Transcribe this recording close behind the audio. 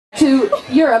to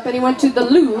Europe, and he went to the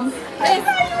Louvre.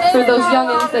 For those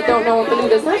youngins that don't know what the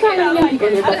Louvre is, there's not many young people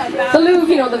here, but the Louvre,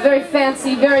 you know, the very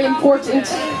fancy, very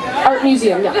important art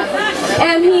museum, yeah.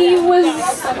 And he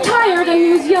was tired, and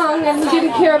he was young, and he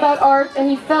didn't care about art, and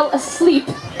he fell asleep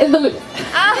in the Louvre.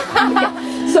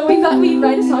 Yeah. So we thought we'd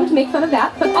write a song to make fun of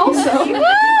that, but also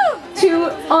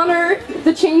to honor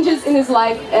the changes in his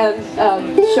life and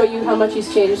show you how much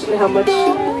he's changed and how much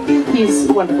he's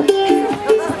wonderful.